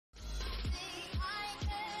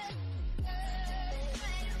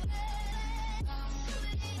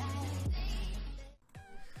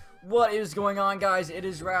What is going on, guys? It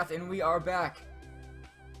is Wrath, and we are back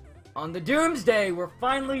on the Doomsday. We're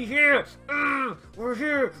finally here. We're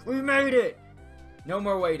here. We made it. No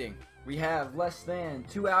more waiting. We have less than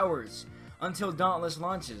 2 hours until Dauntless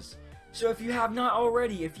launches. So if you have not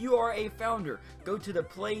already, if you are a founder, go to the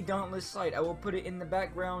Play Dauntless site. I will put it in the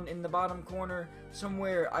background in the bottom corner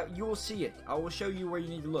somewhere. You will see it. I will show you where you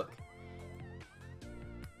need to look.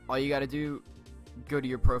 All you gotta do, go to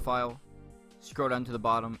your profile, scroll down to the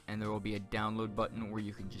bottom, and there will be a download button where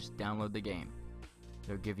you can just download the game.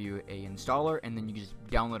 They'll give you a installer, and then you can just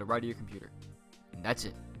download it right to your computer. And that's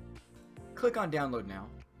it. Click on download now.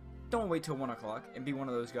 Don't wait till 1 o'clock and be one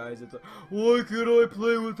of those guys that's like, why can't I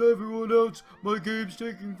play with everyone else? My game's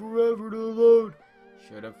taking forever to load.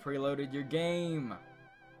 Should have preloaded your game.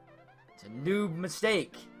 It's a noob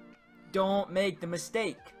mistake. Don't make the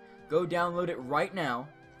mistake. Go download it right now.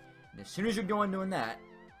 And as soon as you're done doing that,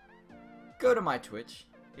 go to my Twitch.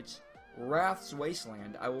 It's Wrath's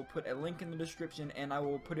Wasteland. I will put a link in the description and I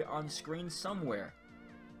will put it on screen somewhere.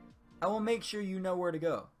 I will make sure you know where to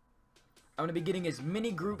go. I'm going to be getting as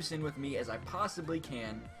many groups in with me as I possibly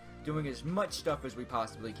can, doing as much stuff as we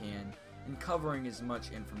possibly can, and covering as much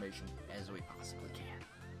information as we possibly can.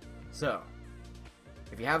 So,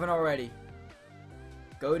 if you haven't already,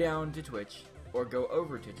 go down to Twitch, or go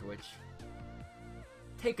over to Twitch.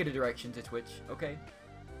 Take a direction to Twitch, okay?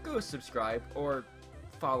 Go subscribe, or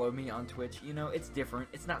follow me on Twitch. You know, it's different.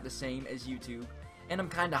 It's not the same as YouTube. And I'm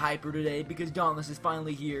kinda hyper today because Dauntless is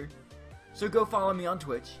finally here. So go follow me on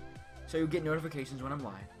Twitch, so you'll get notifications when I'm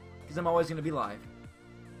live. Because I'm always gonna be live.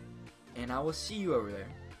 And I will see you over there.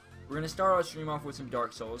 We're gonna start our stream off with some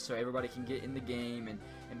Dark Souls, so everybody can get in the game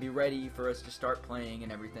and be ready for us to start playing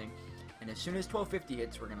and everything. And as soon as 12:50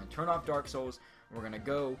 hits, we're gonna turn off Dark Souls, and we're gonna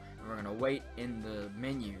go, and we're gonna wait in the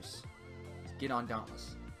menus to get on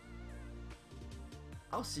Dauntless.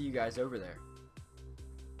 I'll see you guys over there.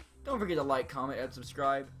 Don't forget to like, comment, and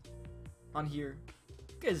subscribe on here,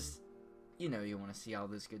 because you know you want to see all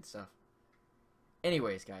this good stuff.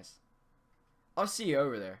 Anyways, guys, I'll see you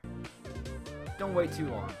over there. Don't wait too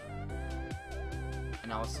long,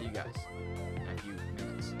 and I'll see you guys in a few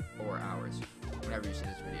minutes or hours, whenever you see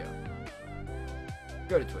this video.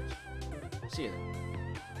 Go to Twitch. See you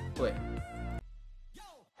then. Later.